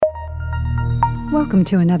Welcome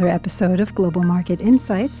to another episode of Global Market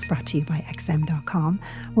Insights, brought to you by XM.com,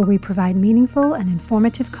 where we provide meaningful and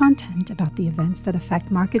informative content about the events that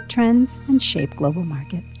affect market trends and shape global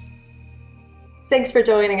markets. Thanks for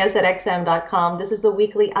joining us at XM.com. This is the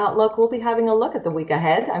weekly outlook. We'll be having a look at the week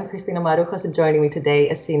ahead. I'm Christina Marujos, and joining me today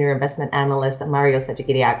is Senior Investment Analyst Marios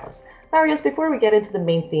Hadjikyriacos. Marios, before we get into the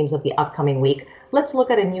main themes of the upcoming week, let's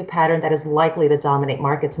look at a new pattern that is likely to dominate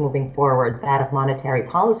markets moving forward, that of monetary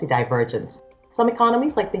policy divergence. Some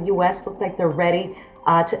economies, like the U.S., look like they're ready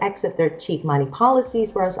to exit their cheap money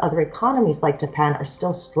policies, whereas other economies, like Japan, are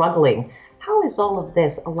still struggling. How is all of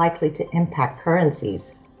this likely to impact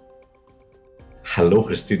currencies? Hello,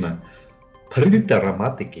 Christina. Pretty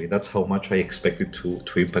dramatically, that's how much I expected to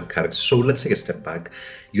impact currency. So let's take a step back.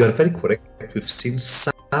 You are very correct. We've seen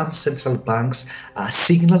some central banks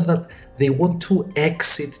signal that they want to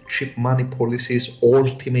exit cheap money policies,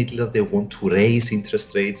 ultimately that they want to raise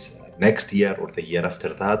interest rates next year or the year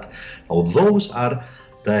after that. Now, those are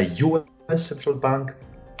the US Central Bank,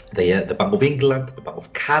 the Bank of England, the Bank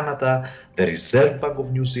of Canada, the Reserve Bank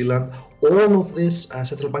of New Zealand. All of these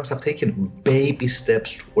central banks have taken baby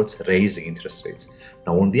steps towards raising interest rates.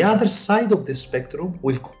 Now, on the other side of this spectrum,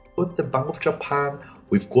 we've got the Bank of Japan,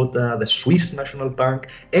 we've got the Swiss National Bank,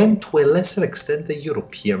 and to a lesser extent, the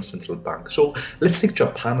European Central Bank. So let's take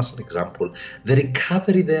Japan as an example. The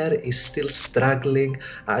recovery there is still struggling.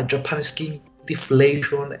 Japan is still in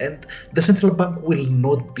deflation, and the central bank will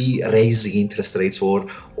not be raising interest rates or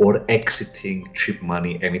exiting cheap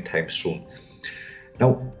money anytime soon.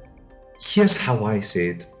 Now, here's how I see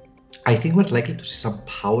it. I think we're likely to see some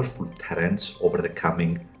powerful trends over the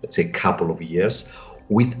coming, let's say, couple of years,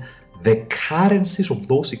 with the currencies of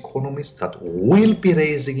those economies that will be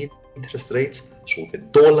raising interest rates. So the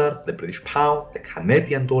dollar, the British pound, the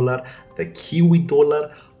Canadian dollar, the Kiwi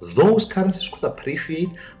dollar, those currencies could appreciate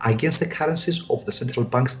against the currencies of the central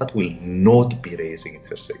banks that will not be raising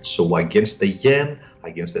interest rates. So against the yen,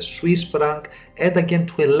 against the Swiss franc, and again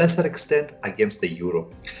to a lesser extent against the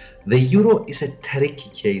euro. The euro is a tricky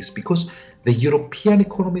case because the European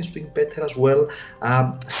economy is doing better as well.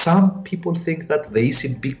 Some people think that the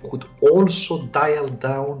ECB could also dial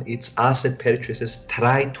down its asset purchases,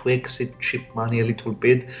 try to exit cheap money a little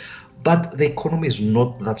bit, but the economy is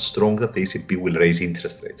not that strong that the ECB will raise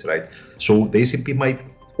interest rates, right? So the ECB might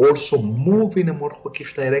also move in a more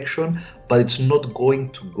hawkish direction, but it's not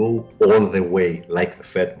going to go all the way like the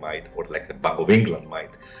Fed might or like the Bank of England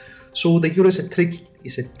might. So the euro is a tricky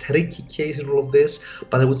case in all of this,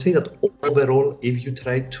 but I would say that overall, if you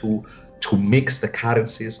try to mix the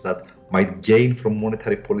currencies that might gain from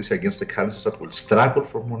monetary policy against the currencies that will struggle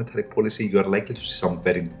from monetary policy, you are likely to see some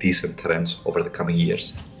very decent trends over the coming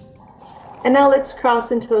years. And now let's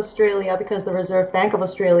cross into Australia, because the Reserve Bank of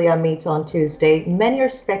Australia meets on Tuesday. Many are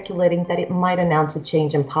speculating that it might announce a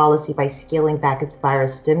change in policy by scaling back its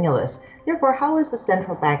virus stimulus. Therefore, how is the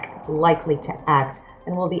central bank likely to act?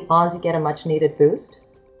 And will the Aussie get a much-needed boost?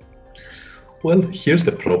 Well, here's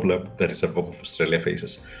the problem the Reserve Bank of Australia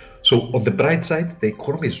faces. So on the bright side, the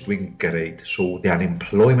economy is doing great. So the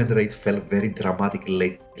unemployment rate fell very dramatically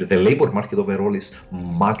lately. The labor market overall is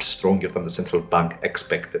much stronger than the central bank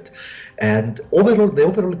expected. And the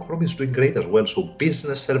overall economy is doing great as well. So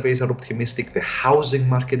business surveys are optimistic, the housing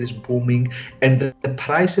market is booming, and the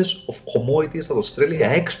prices of commodities that Australia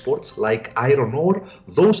exports, like iron ore,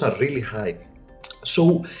 those are really high.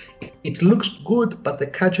 So it looks good, but the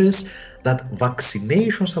catch is that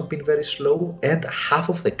vaccinations have been very slow and half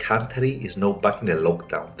of the country is now back in a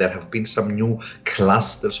lockdown. There have been some new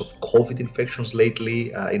clusters of COVID infections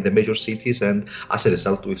lately in the major cities, and as a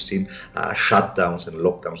result, we've seen shutdowns and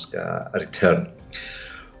lockdowns return.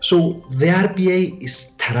 So the RBA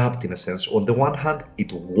is trapped in a sense. On the one hand,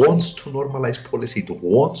 it wants to normalize policy, it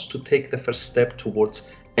wants to take the first step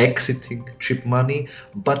towards exiting cheap money,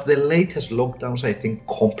 but the latest lockdowns, I think,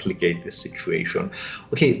 complicate the situation.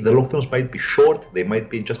 Okay, the lockdowns might be short, they might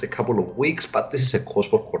be just a couple of weeks, but this is a cause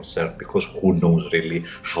for concern because who knows really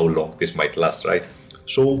how long this might last, right?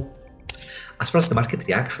 So as far as the market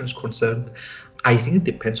reaction is concerned, I think it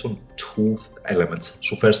depends on two elements.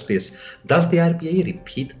 So first is, does the RBA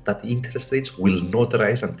repeat that interest rates will not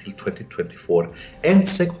rise until 2024? And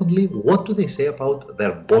secondly, what do they say about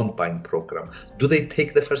their bond buying program? Do they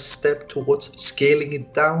take the first step towards scaling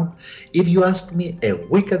it down? If you asked me a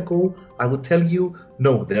week ago, I would tell you,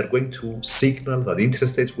 no, they are going to signal that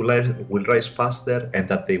interest rates will rise faster and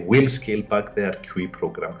that they will scale back their QE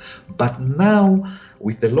program. But now,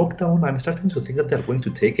 with the lockdown, I'm starting to think that they're going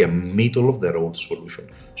to take a middle of the road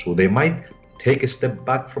solution. So they might take a step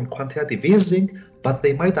back from quantitative easing, but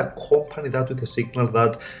they might accompany that with a signal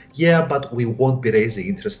that, yeah, but we won't be raising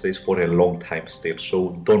interest rates for a long time still,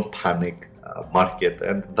 so don't panic, market,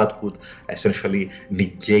 and that would essentially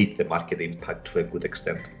negate the market impact to a good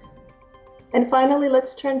extent. And finally,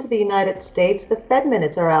 let's turn to the United States. The Fed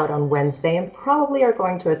minutes are out on Wednesday and probably are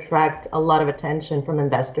going to attract a lot of attention from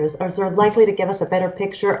investors, as they're likely to give us a better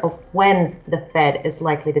picture of when the Fed is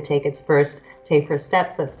likely to take its first taper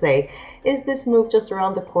steps, let's say. Is this move just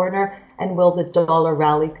around the corner, and will the dollar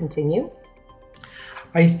rally continue?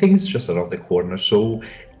 I think it's just around the corner. So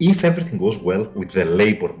if everything goes well with the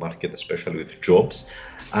labor market, especially with jobs,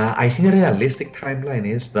 I think a realistic timeline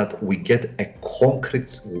is that we get a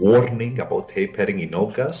concrete warning about tapering in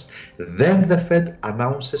August. Then the Fed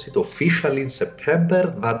announces it officially in September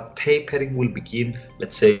that tapering will begin,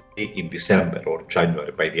 let's say, in December or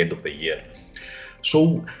January, by the end of the year.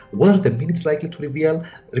 So what are the minutes likely to reveal?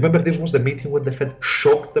 Remember, this was the meeting when the Fed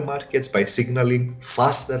shocked the markets by signaling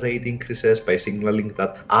faster rate increases, by signaling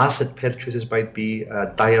that asset purchases might be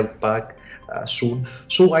dialed back soon.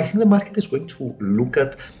 So I think the market is going to look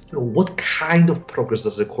at what kind of progress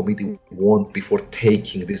does the committee want before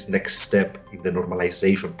taking this next step in the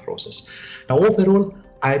normalization process. Now, overall,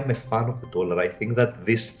 I'm a fan of the dollar. I think that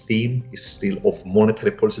this theme is still of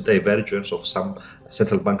monetary policy divergence, of some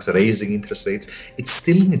central banks raising interest rates. It's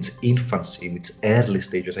still in its infancy, in its early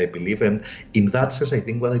stages, I believe. And in that sense, I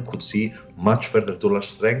think I could see much further dollar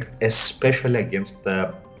strength, especially against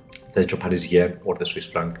the Japanese yen or the Swiss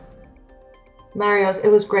franc. Marios, it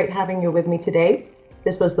was great having you with me today.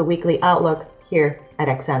 This was the Weekly Outlook here at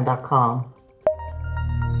XM.com.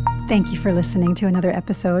 Thank you for listening to another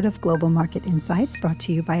episode of Global Market Insights, brought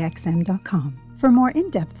to you by XM.com. For more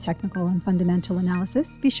in-depth technical and fundamental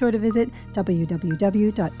analysis, be sure to visit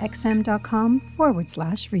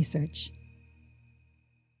www.xm.com/research.